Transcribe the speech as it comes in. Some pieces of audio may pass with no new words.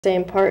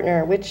same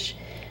partner, which,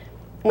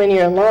 when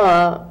you're in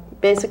law,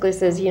 basically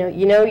says,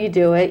 you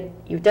do it,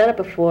 you've done it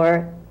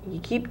before,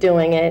 you keep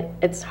doing it.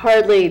 It's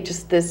hardly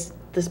just this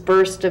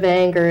burst of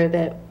anger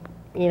that,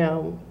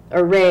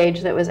 or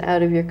rage that was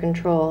out of your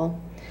control.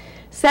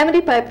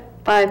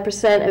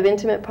 75% of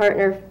intimate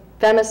partner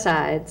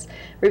femicides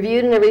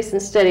reviewed in a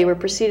recent study were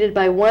preceded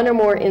by one or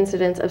more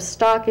incidents of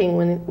stalking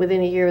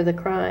within a year of the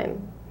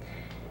crime.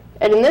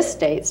 And in this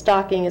state,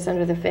 stalking is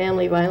under the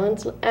Family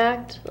Violence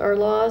Act or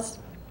laws.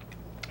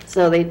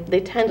 So they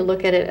tend to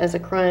look at it as a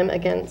crime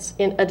against,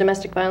 a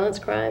domestic violence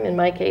crime. In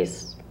my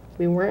case,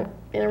 we weren't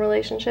in a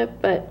relationship,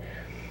 but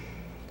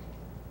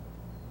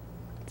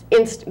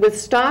with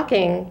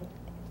stalking,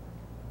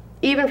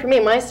 even for me,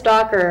 my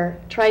stalker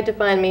tried to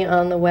find me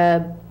on the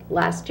web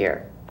last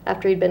year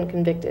after he'd been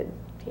convicted.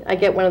 I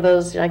get one of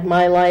those, like,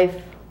 My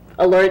Life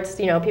alerts,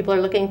 people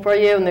are looking for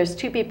you, and there's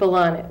two people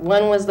on it.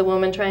 One was the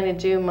woman trying to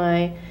do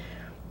my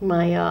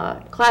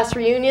class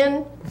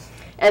reunion,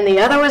 and the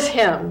other was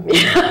him.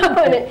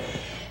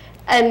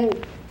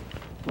 And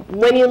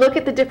when you look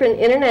at the different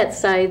internet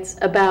sites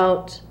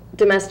about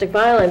domestic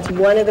violence,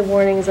 one of the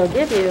warnings I'll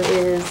give you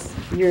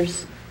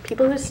is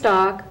people who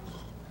stalk,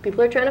 people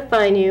who are trying to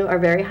find you, are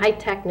very high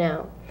tech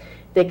now.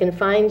 They can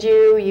find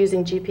you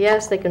using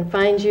GPS, they can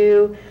find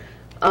you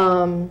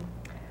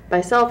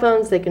by cell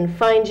phones, they can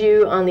find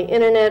you on the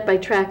internet by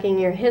tracking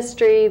your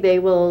history. They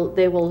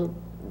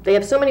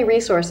have so many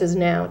resources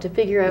now to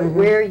figure out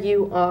where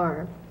you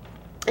are.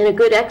 And a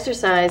good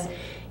exercise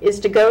is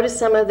to go to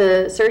some of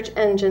the search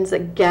engines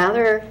that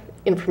gather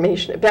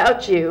information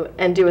about you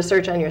and do a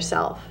search on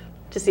yourself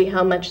to see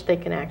how much they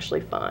can actually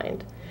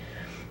find.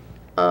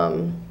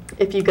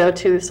 If you go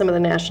to some of the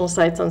national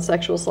sites on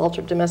sexual assault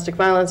or domestic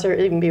violence, there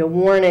will even be a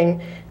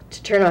warning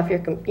to turn off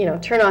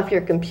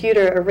your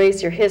computer,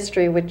 erase your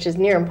history, which is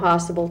near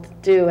impossible to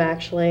do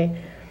actually,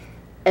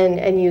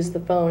 and use the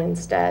phone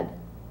instead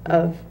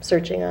of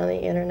searching on the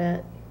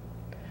internet,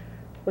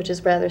 which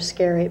is rather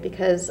scary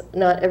because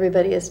not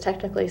everybody is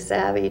technically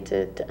savvy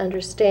to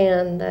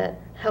understand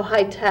how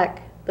high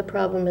tech the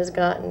problem has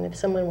gotten if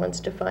someone wants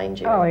to find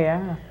you. Oh,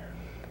 yeah.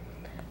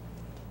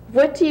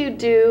 What do you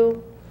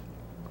do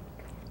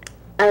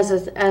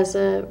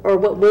or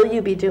what will you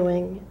be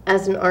doing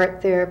as an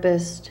art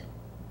therapist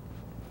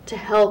to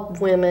help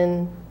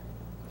women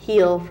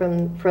heal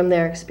from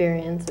their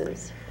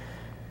experiences?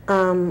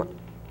 Art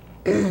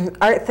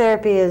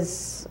therapy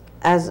let's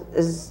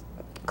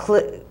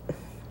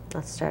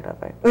start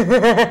over.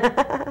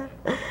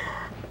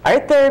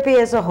 Art therapy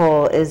as a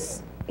whole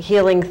is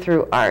healing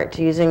through art,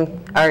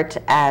 using art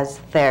as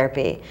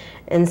therapy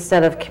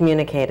instead of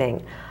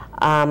communicating.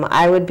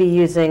 I would be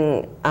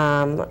using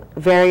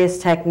various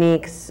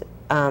techniques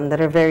that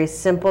are very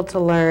simple to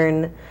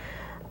learn,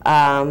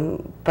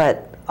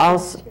 but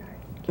also...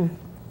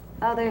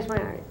 Oh, there's my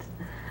art.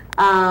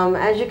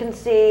 As you can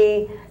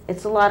see,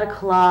 it's a lot of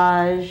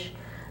collage,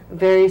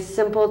 very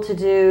simple to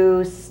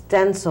do,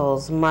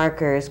 stencils,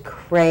 markers,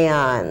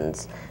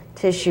 crayons,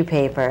 tissue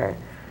paper,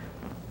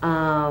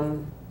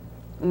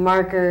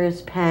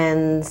 markers,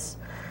 pens,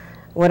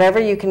 whatever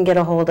you can get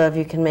a hold of,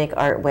 you can make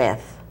art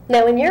with.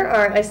 Now, in your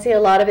art, I see a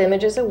lot of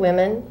images of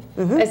women.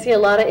 I see a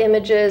lot of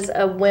images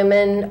of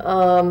women,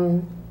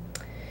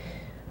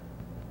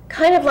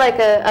 kind of like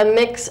a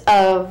mix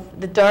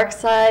of the dark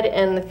side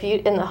and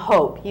the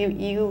hope.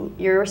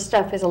 Your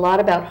stuff is a lot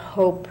about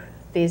hope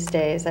these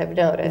days, I've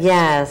noticed.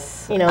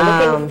 Yes.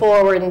 Looking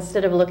forward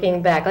instead of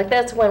looking back. Like,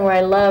 that's one where I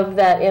love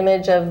that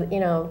image of,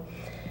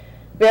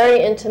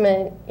 very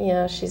intimate.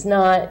 She's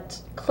not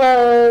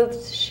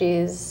clothed.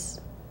 She's,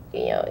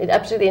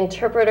 up to the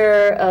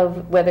interpreter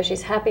of whether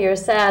she's happy or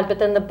sad, but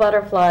then the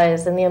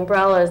butterflies and the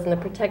umbrellas and the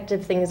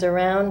protective things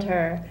around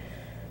her.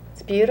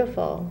 It's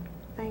beautiful.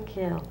 Thank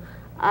you.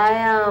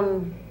 I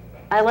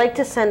like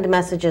to send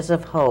messages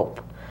of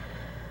hope.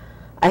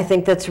 I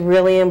think that's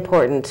really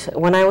important.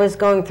 When I was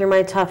going through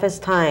my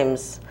toughest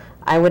times,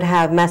 I would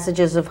have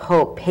messages of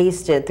hope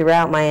pasted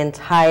throughout my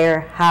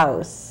entire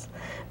house,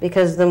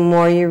 because the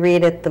more you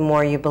read it, the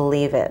more you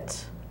believe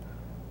it.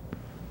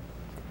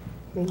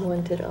 We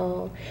want it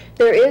all.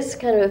 There is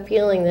kind of a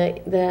feeling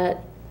that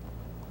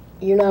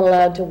you're not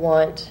allowed to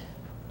want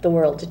the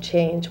world to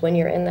change when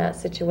you're in that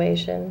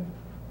situation.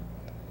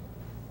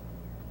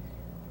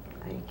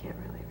 Oh, you can't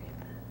really read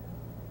that.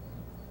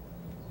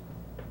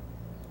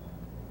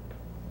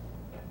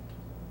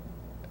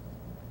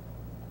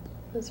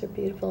 Those are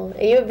beautiful.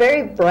 You have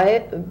very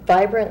bright,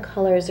 vibrant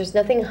colors. There's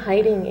nothing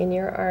hiding in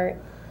your art.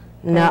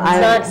 No, it's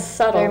not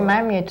subtle. They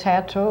remind me of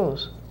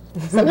tattoos.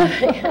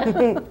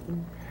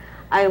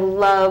 I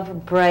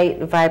love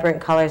bright,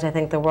 vibrant colors. I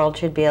think the world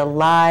should be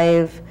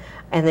alive.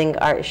 I think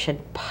art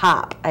should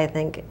pop. I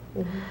think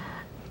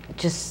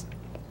just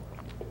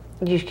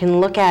you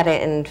can look at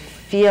it and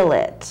feel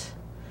it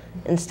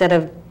instead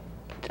of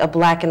a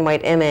black and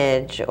white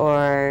image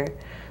or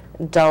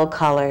dull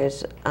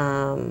colors.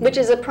 Which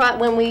is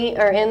when we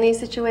are in these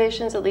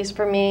situations, at least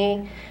for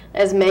me,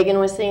 as Megan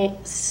was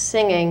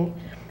singing,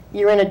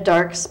 you're in a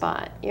dark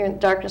spot. You're in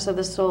darkness of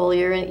the soul.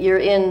 You're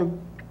in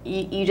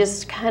you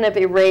just kind of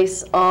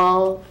erase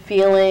all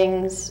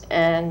feelings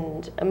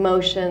and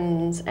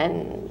emotions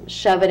and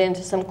shove it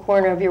into some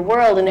corner of your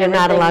world, and You're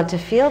not everything- allowed to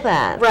feel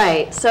that.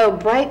 Right. So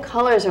bright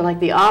colors are like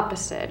the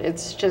opposite.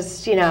 It's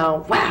just, you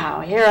know, wow,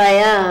 here I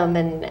am,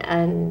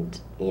 and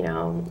you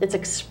know, it's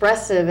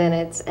expressive,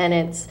 and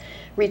it's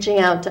reaching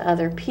out to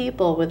other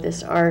people with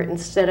this art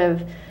instead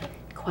of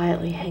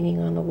quietly hanging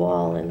on the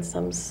wall in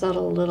some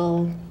subtle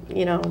little,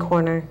 you know,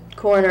 corner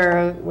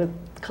with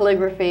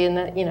calligraphy, and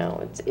that, you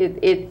know,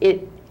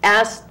 it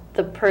asks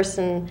the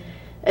person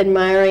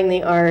admiring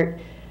the art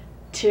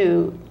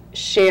to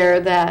share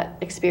that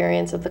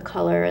experience of the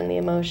color and the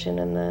emotion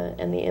and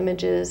the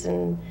images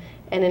and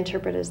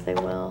interpret as they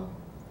will.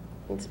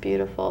 It's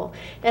beautiful.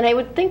 And I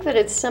would think that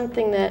it's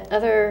something that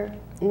other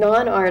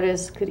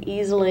non-artists could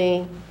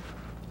easily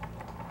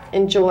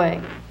enjoy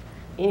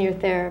in your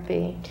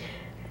therapy.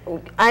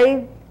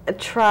 I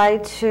try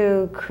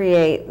to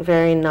create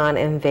very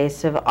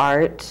non-invasive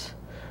art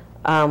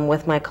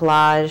with my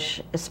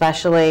collage,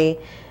 especially.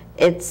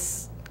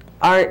 It's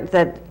art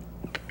that,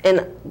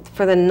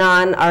 for the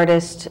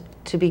non-artist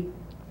to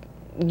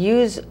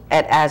use it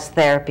as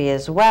therapy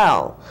as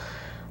well.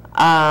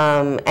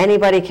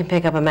 Anybody can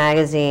pick up a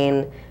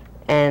magazine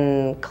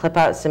and clip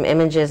out some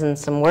images and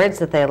some words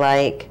that they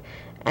like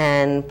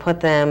and put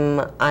them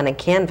on a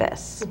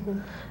canvas.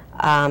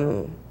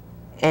 Mm-hmm.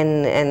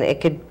 And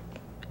it could,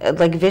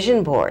 like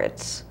vision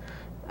boards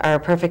are a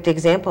perfect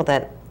example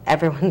that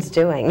everyone's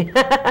doing.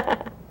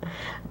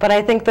 But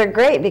I think they're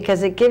great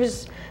because it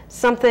gives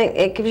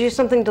you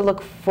something to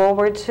look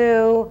forward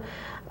to.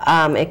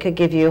 It could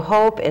give you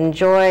hope and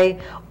joy.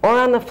 Or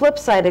on the flip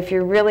side, if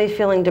you're really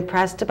feeling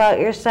depressed about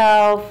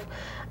yourself,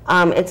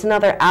 it's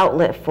another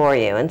outlet for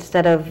you.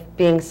 Instead of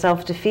being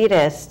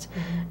self-defeatist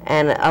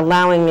and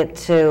allowing it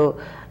to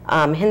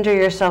hinder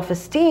your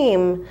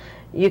self-esteem,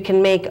 you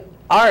can make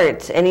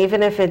art, and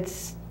even if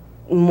it's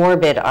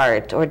morbid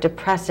art or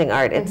depressing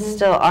art, it's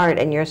still art,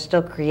 and you're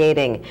still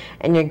creating,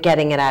 and you're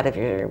getting it out of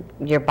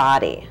your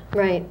body.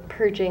 Right,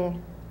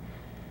 purging.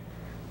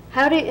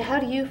 How do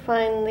you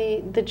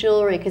find the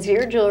jewelry? Because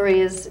your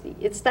jewelry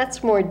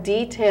that's more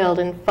detailed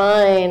and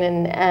fine,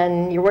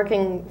 and you're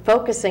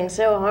focusing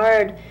so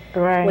hard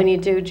when you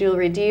do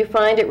jewelry. Do you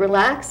find it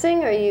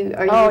relaxing?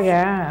 Oh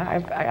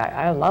yeah,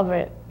 I love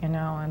it, you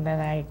know. And then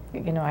I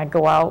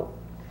go out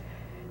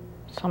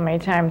so many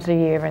times a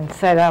year and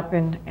set up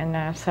and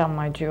sell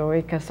my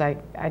jewelry, because I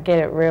get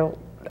it real.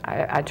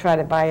 I try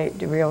to buy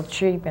it real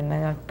cheap, and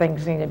then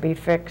things need to be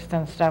fixed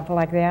and stuff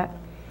like that.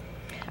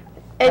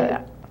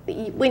 And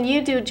when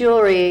you do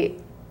jewelry,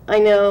 I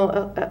know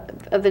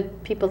of the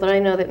people that I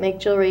know that make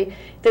jewelry,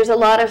 there's a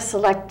lot of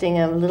selecting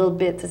of little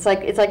bits. It's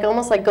like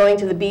almost like going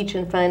to the beach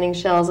and finding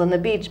shells on the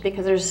beach,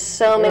 because there's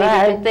so many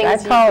different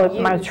things. I call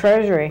it my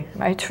treasury,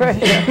 my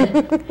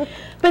treasure.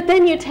 But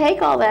then you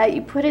take all that,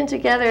 you put it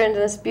together into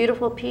this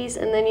beautiful piece,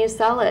 and then you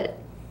sell it.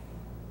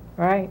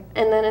 Right.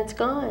 And then it's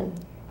gone.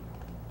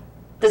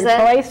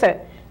 Replace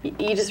it.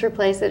 You just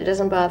replace it. It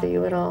doesn't bother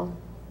you at all.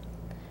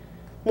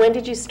 When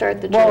did you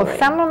start the jewelry? Well,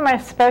 some of my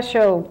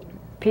special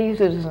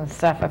pieces and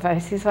stuff, if I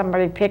see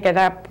somebody pick it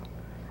up,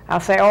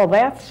 I'll say, oh,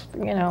 that's,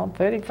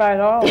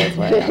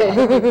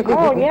 $35.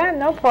 Oh, yeah,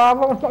 no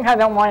problem. I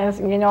don't want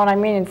to, you know what I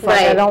mean? It's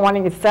like I don't want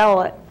to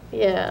sell it.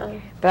 Yeah.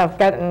 But I've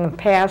gotten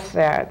past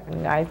that,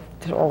 and I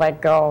let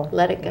go.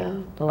 Let it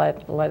go.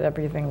 Let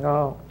everything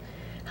go.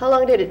 How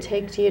long did it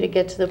take you to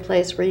get to the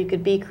place where you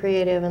could be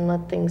creative and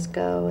let things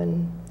go?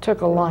 And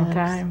took a long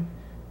time.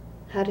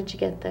 How did you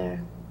get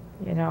there?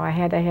 You know, I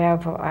had to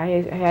have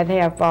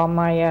all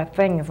my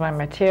things, my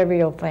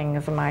material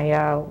things,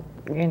 my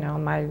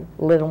my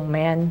little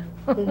men,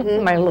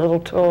 my little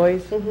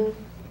toys,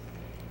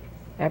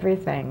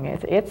 everything.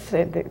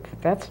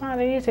 That's not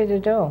easy to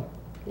do.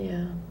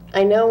 Yeah,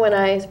 I know when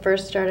I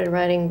first started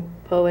writing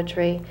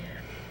poetry,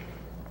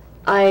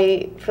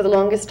 for the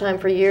longest time,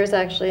 for years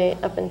actually,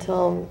 up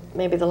until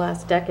maybe the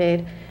last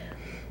decade,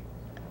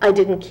 I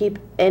didn't keep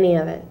any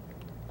of it.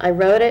 I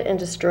wrote it and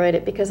destroyed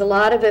it, because a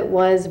lot of it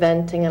was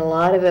venting, and a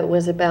lot of it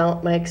was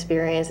about my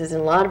experiences,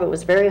 and a lot of it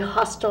was very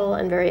hostile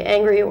and very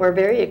angry or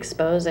very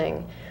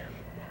exposing,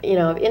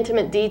 of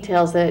intimate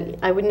details that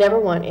I would never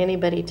want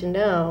anybody to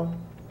know.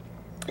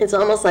 It's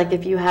almost like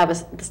if you have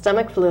the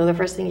stomach flu, the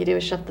first thing you do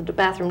is shut the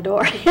bathroom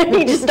door.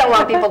 You just don't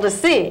want people to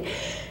see.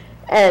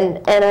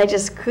 And I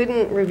just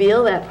couldn't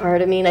reveal that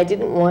part. I mean, I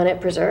didn't want it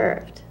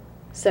preserved.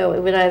 So I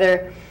would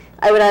either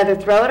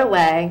throw it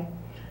away,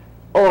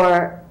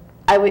 or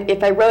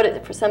if I wrote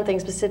it for something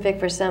specific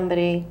for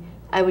somebody,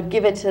 I would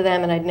give it to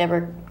them, and I'd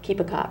never keep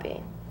a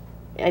copy.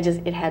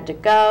 It had to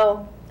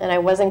go, and I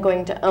wasn't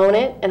going to own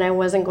it, and I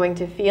wasn't going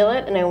to feel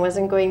it, and I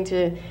wasn't going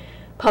to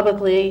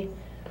publicly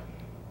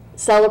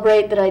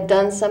celebrate that I'd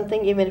done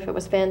something, even if it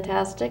was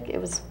fantastic. It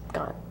was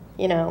gone,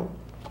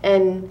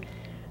 And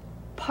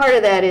part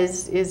of that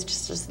is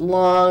just this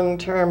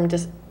long-term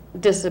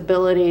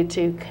disability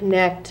to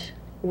connect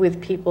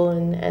with people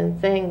and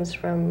things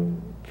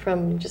from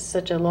just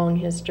such a long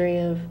history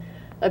of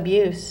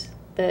abuse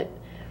that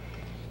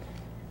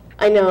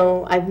I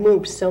know I've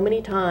moved so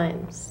many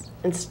times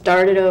and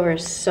start it over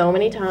so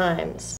many times